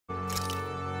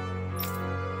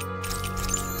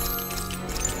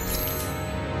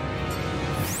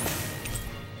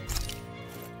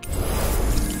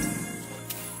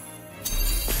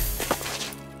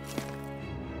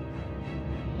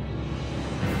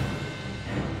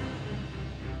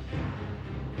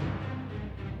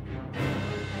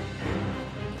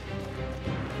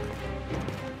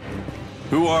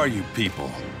Who are you people?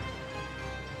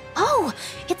 Oh,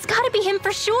 it's gotta be him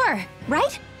for sure,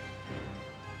 right?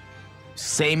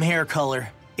 Same hair color.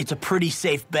 It's a pretty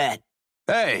safe bet.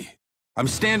 Hey, I'm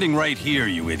standing right here,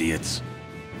 you idiots.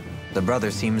 The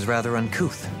brother seems rather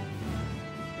uncouth.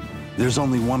 There's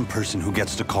only one person who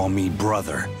gets to call me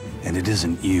brother, and it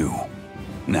isn't you.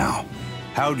 Now,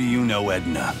 how do you know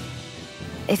Edna?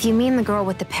 If you mean the girl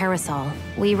with the parasol,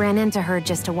 we ran into her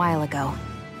just a while ago.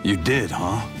 You did,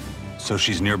 huh? So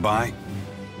she's nearby?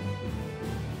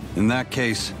 In that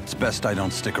case, it's best I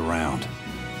don't stick around.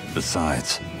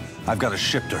 Besides, I've got a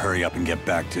ship to hurry up and get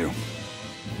back to.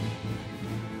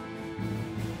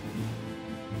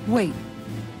 Wait,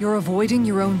 you're avoiding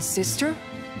your own sister?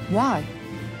 Why?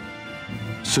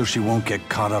 So she won't get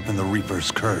caught up in the Reaper's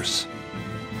curse.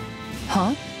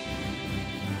 Huh?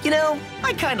 You know,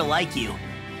 I kinda like you.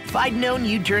 If I'd known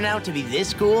you'd turn out to be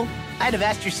this cool, I'd have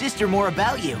asked your sister more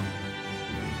about you.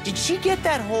 Did she get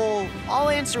that whole, I'll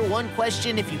answer one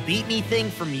question if you beat me thing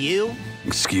from you?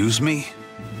 Excuse me?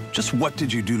 Just what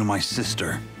did you do to my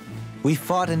sister? We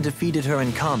fought and defeated her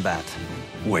in combat.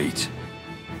 Wait.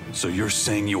 So you're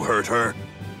saying you hurt her?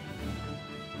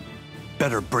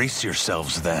 Better brace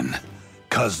yourselves then.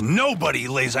 'Cause nobody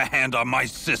lays a hand on my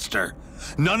sister!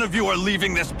 None of you are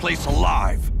leaving this place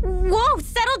alive! Whoa,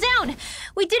 settle down!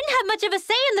 We didn't have much of a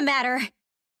say in the matter.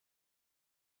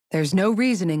 There's no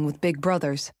reasoning with big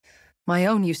brothers. My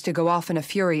own used to go off in a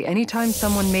fury anytime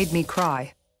someone made me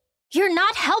cry. You're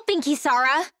not helping,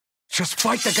 Kisara. Just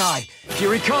fight the guy!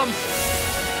 Here he comes!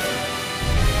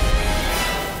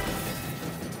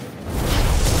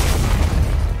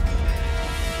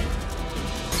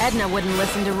 Edna wouldn't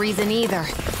listen to reason either.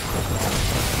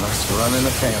 Must run in the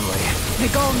family.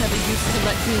 Miguel never used to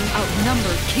let being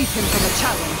outnumbered keep him from a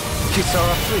challenge.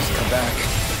 Kisara, please come back.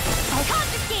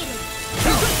 Confiscated!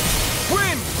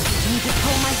 Win! Need to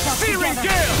pull myself Feeling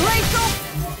together. gale! Glacial!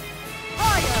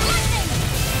 Fire! Lightning!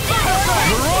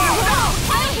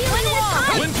 One at a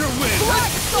time! Winter wind!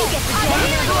 You get the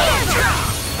jet!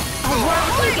 A worm,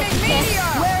 you get the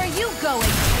jet! Where are you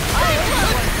going?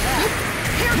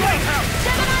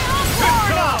 Gemini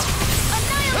All-Star!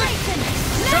 Annihilation!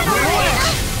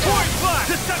 Annihilation! Point flash!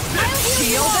 Deception!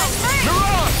 Shield and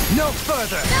No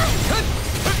further!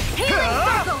 Healing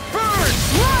circle! Burn!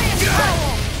 Lion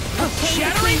soul! Okay,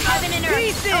 between heaven and earth!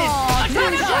 Pieces! A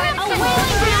wailing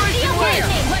gravity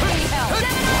awakening!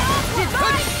 Gemini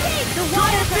All-Divine Peace! The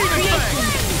waters of creation!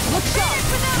 Look sharp!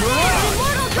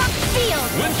 Immortal drop field!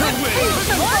 Winter wind!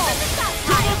 The warp of the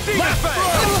sapphire! Left back!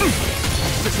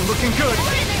 This is looking good!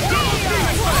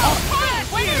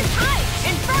 One at a time!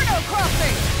 Inferno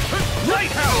crossing!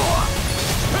 Lighthouse!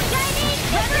 Shining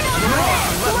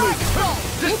Reverend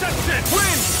Deception!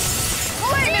 Wind!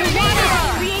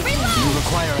 You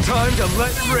require time to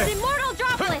let rip! Immortal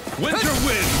droplet! Winter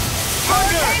wind!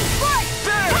 Hurricane strike!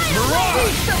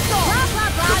 Mirage! Blah, blah,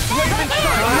 blah!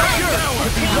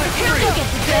 You get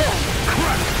the drift!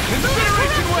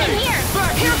 Incineration In wave! here!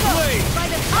 Vacuum blade! By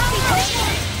the power!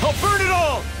 I'll burn it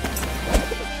all!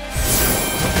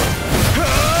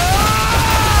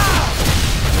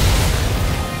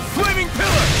 Flaming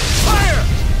pillar! Fire!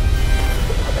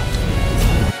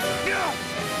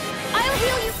 I'll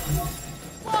heal you!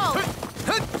 Whoa!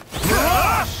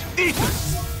 Mirage! Eat this!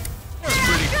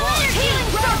 Pretty fun! Healing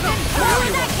circle!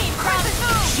 Where that came from!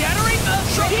 Shattering of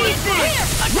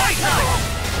pieces! Lighthouse!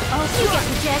 Oh, you get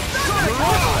the jet!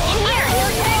 In here!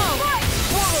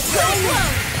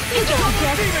 You get the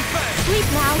jet! Sleep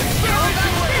now!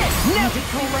 Now to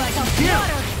pull myself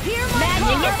together!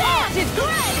 Magic is active!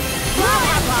 Blah,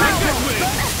 blah, blah!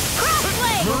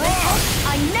 Crossblade!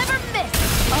 I never miss!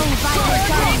 Oh, violent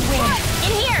dying wind!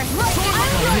 In here!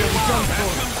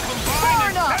 Far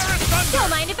enough! Don't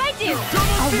mind if I do!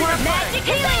 A warp magic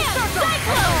healing!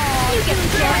 Cyclone! You get the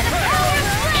jet!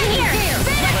 In here!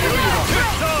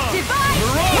 Divine!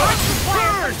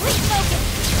 Burn! Complete focus!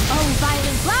 Oh,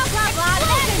 violent blah, blah, blah!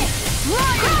 Madness!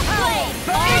 Crossblade!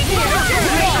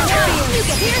 You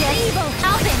get the jet! Evil!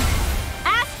 Alvin!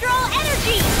 Astral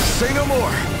energy! Say no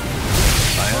more!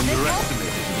 I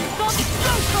underestimated you.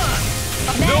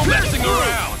 No messing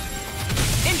around!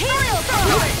 Imperial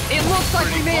Circle! It looks like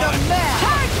we made a mess!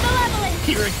 Charge malevolence!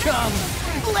 Here it comes!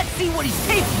 Let's see what he's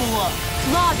capable of!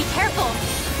 Law, be careful!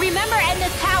 Remember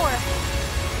Edna's power!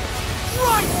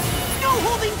 Run! No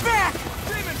holding back!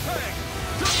 Demon Fang!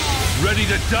 Ready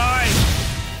to die?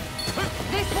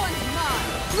 This one's mine!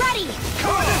 Ready!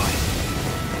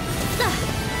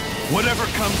 Whatever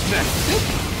comes next.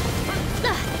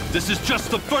 This is just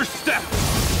the first step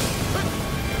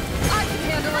I can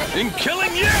handle it! in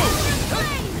killing you!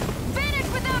 Vanish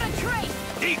without a trace!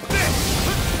 Eat this!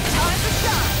 Time to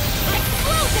shine!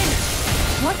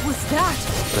 Listen! What was that?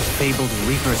 The fabled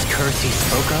Reaper's curse he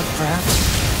spoke of, perhaps?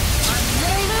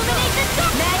 Illuminate the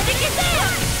dark! Magic is there!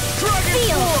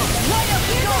 Feel! Light up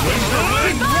your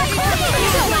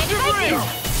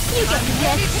You get the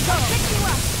gist!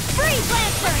 Freeze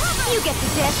Lancer! You get the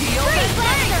gist! Freeze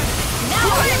Lancer!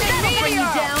 Now I'll bring you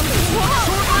down!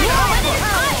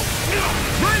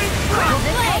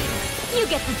 You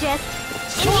get the gist!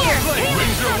 In here!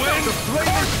 The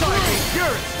flavor side is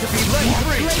yours to be let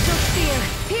free! Blazer Spear!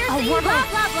 Piercing! Blah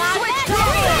blah blah! Switch to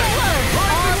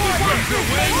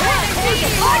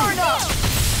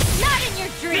Not in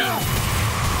your dreams!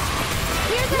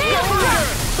 Here's the hammer!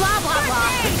 Blah blah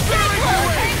blah!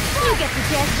 You get the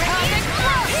gist!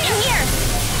 In here!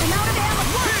 I'm out of ammo!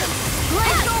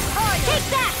 Take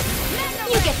that!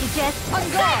 You get the gist!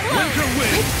 Winter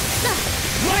Wind!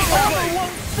 Armor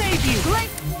won't save you!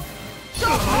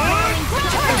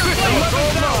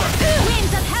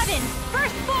 Winds of heaven!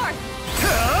 First force!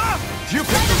 You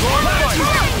picked the wrong fight!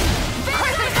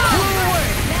 Blew away!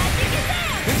 Magic is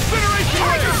there!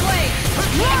 Incineration Wave!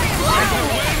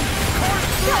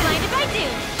 Don't mind if I do!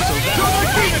 Double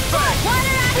Demon Fang!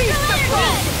 Water astral energy!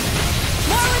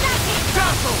 More without me!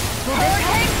 Tassel!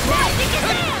 Magic is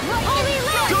there! Holy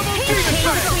Land! Double Demon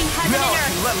Fang! Between heaven Now and I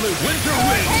can earth! let loose! Winter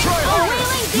Wind! Try A harder!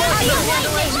 wheeling down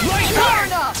the lightning!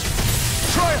 Lightning!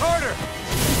 Try harder!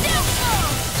 Get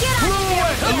on Blew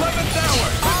away! 11th hour!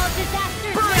 All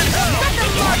disasters! Burn hell! Let the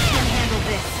marksman handle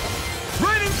this!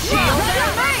 Raining Shield!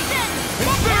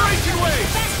 Incineration Wave!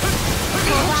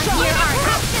 Hold on to your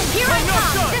arms! Here I I'm not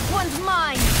come! done. This one's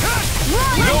mine!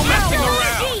 No messing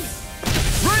around!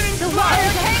 Raining The Fire!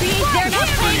 waters of create, they're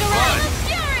not playing around!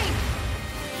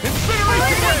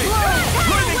 Incineration Wave!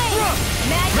 Lightning Thrust!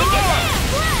 Magic is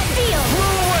Mirage! there! Feel!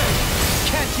 Blew away!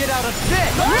 Can't get out of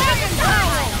this! Dragon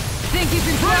Power! Think you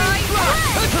can try?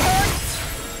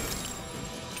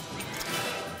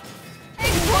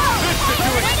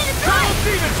 Double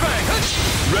Demon Fang!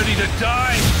 Ready to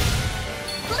die?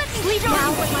 Sleep now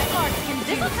with my art can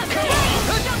do.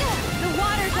 The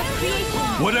waters of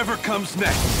creation. Whatever comes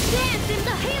next. Dance in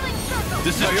the healing circle.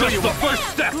 This is just the first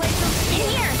step In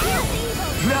here.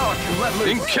 Now I can let loose!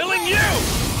 in killing you!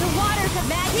 The waters of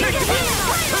magic is here.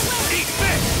 Eat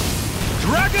this!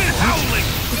 Dragon howling!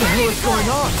 What the hell is going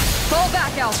on? Fall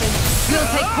back, Alphen. We'll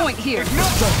take point here.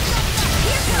 Ignite them!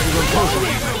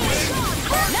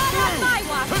 Not on my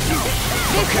watch. This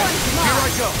one's Here mine.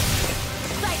 I go!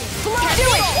 Do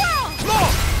it. Small!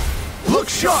 Look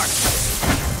sharp!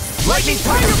 Lightning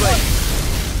Tiger Blade!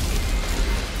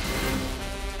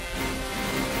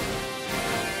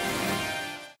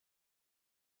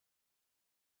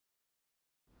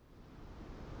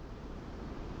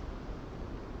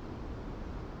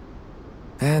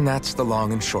 And that's the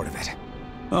long and short of it.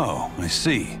 Oh, I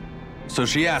see. So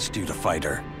she asked you to fight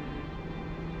her.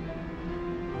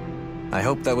 I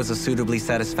hope that was a suitably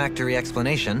satisfactory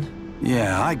explanation.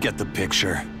 Yeah, I get the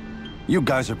picture. You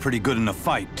guys are pretty good in a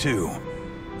fight, too.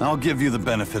 I'll give you the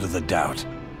benefit of the doubt.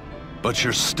 But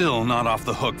you're still not off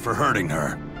the hook for hurting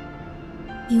her.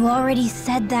 You already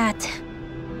said that.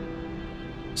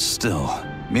 Still,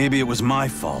 maybe it was my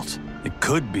fault. It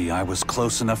could be I was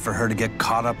close enough for her to get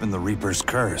caught up in the Reaper's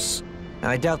curse.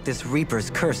 I doubt this Reaper's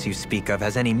curse you speak of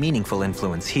has any meaningful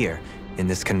influence here, in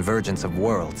this convergence of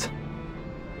worlds.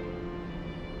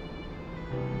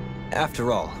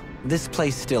 After all, this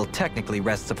place still technically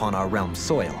rests upon our realm's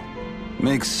soil.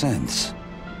 Makes sense.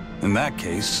 In that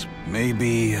case,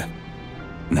 maybe...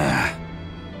 Nah.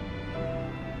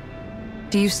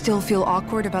 Do you still feel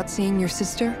awkward about seeing your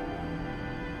sister?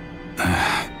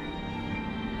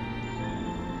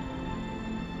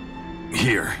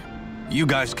 Here, you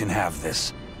guys can have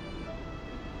this.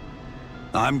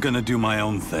 I'm gonna do my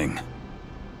own thing.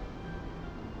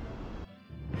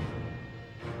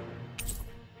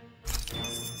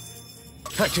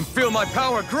 I can feel my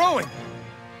power growing!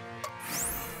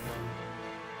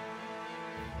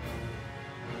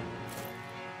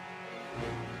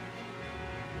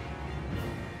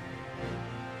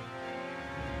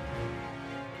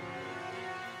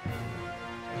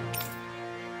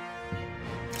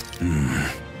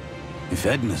 If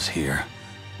Edna's here,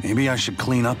 maybe I should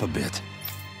clean up a bit.